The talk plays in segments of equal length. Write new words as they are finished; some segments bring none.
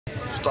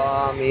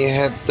está, mi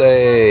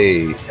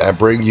gente? I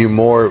bring you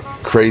more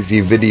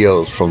crazy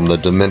videos from the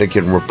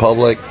Dominican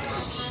Republic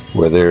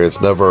where there is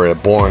never a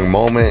boring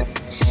moment.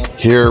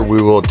 Here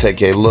we will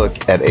take a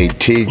look at a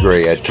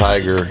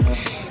tiger,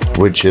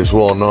 which is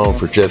well known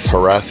for just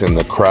harassing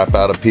the crap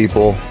out of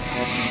people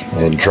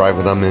and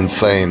driving them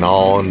insane,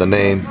 all in the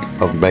name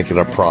of making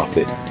a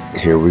profit.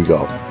 Here we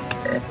go.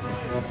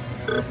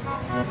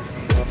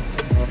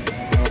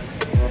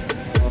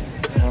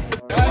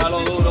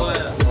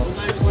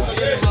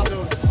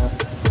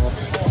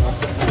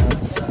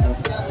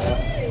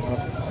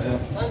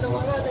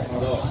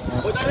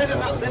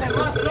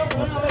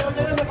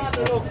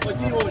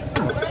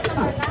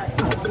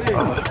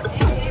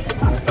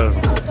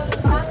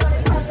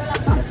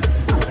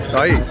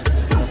 Ahí.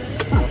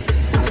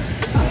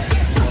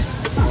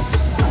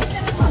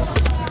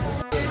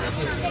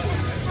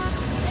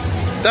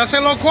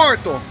 Dáselo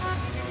corto.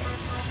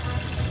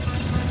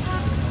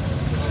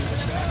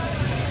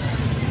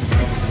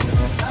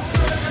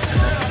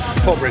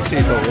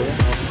 Pobrecito,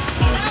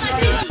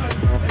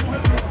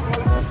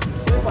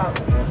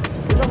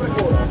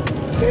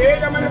 Sí,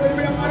 ella me llamó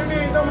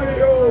Marinito, me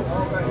dijo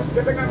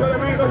que se enganchó de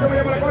mí, entonces yo me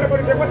llamé a la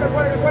policía, ¿cuál que te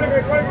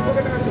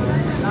enganchó?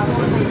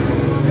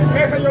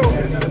 ¿Qué sé yo?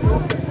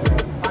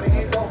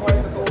 Marinito, fue el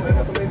que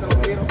subiste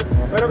los tiros.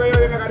 Pero que yo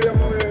le me agarré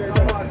como de...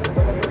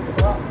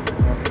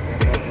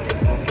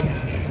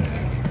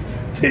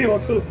 Sí,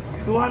 vos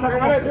tú andas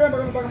como... Sí, ven,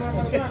 para que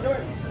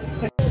me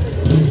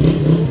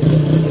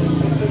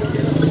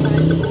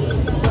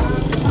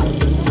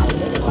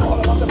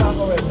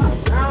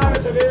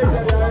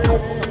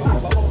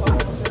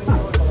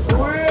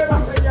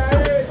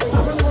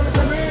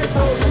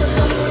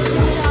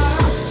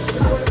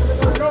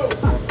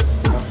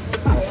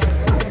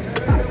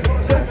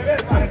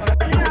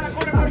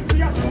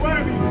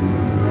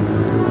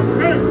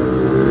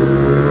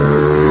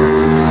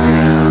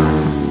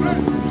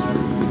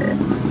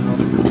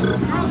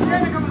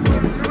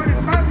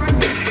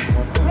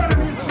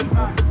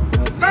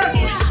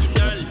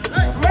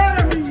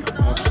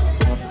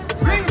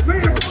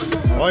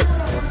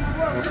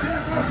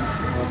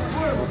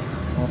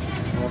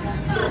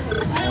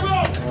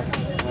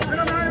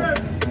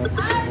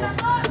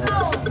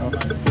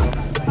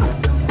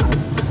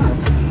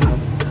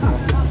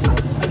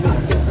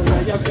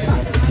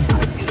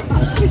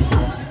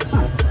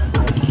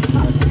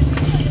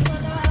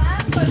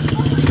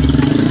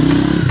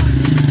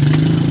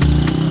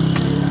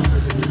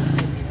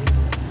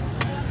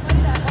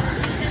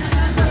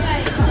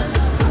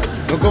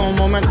Nunca un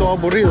momento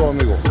aburrido,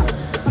 amigo.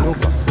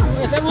 Nunca.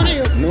 ¿Está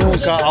aburrido?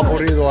 Nunca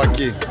aburrido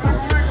aquí.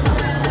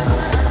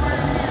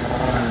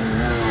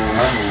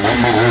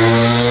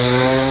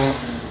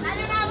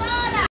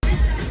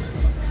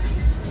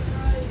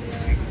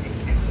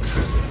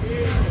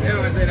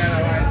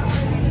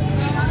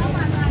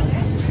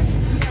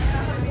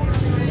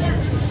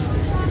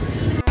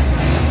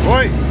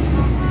 Voy.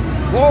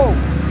 Wow.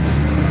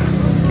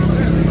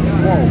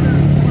 Wow.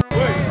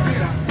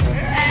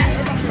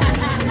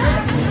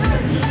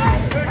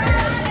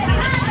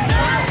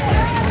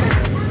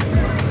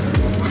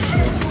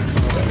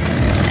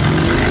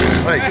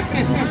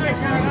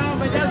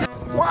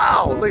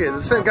 Wow, look at it.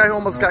 The same guy who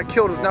almost got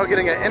killed is now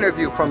getting an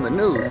interview from the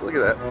news. Look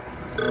at that.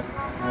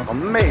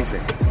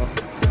 Amazing.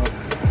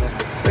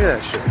 Look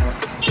at that shit.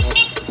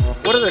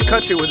 What other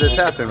country would this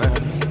happen, man?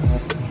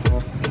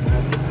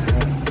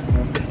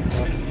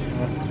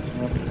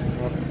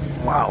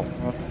 Wow.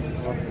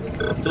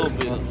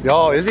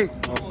 Yo, is he?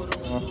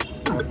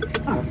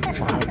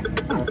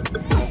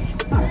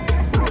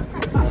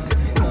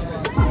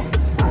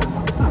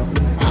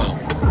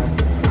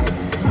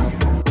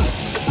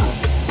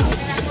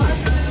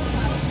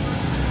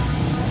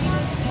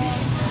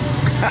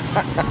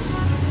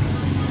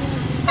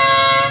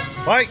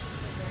 Bye.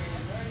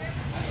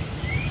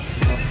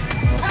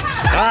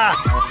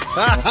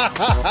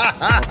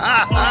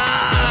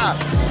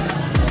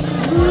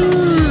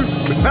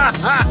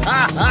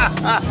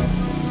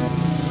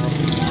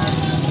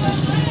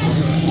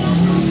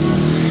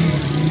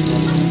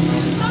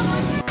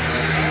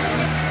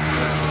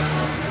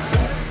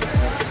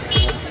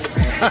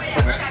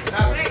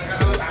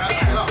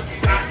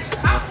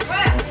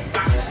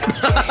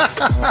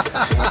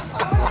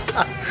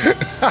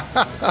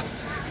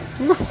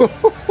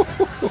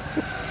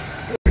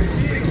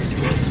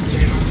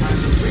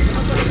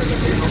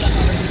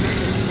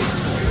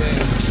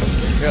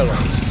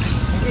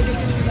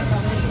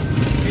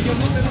 Ellos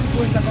no se dan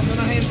cuenta cuando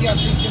una gente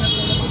así tiene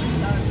problemas.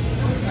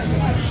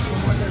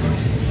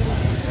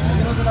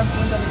 Ellos no se dan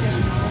cuenta de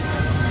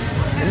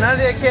que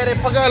nadie quiere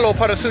pagarlo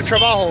para su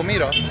trabajo,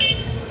 mira.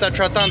 Está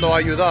tratando de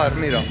ayudar,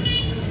 mira.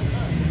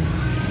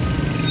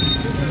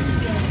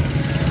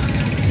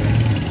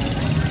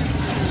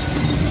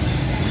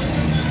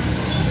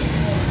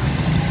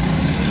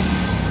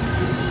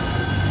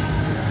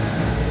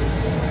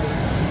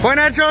 Buen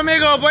hecho,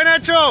 amigo, buen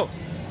hecho.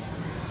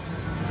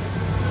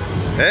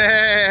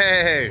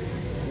 Hey,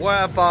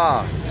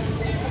 guapa.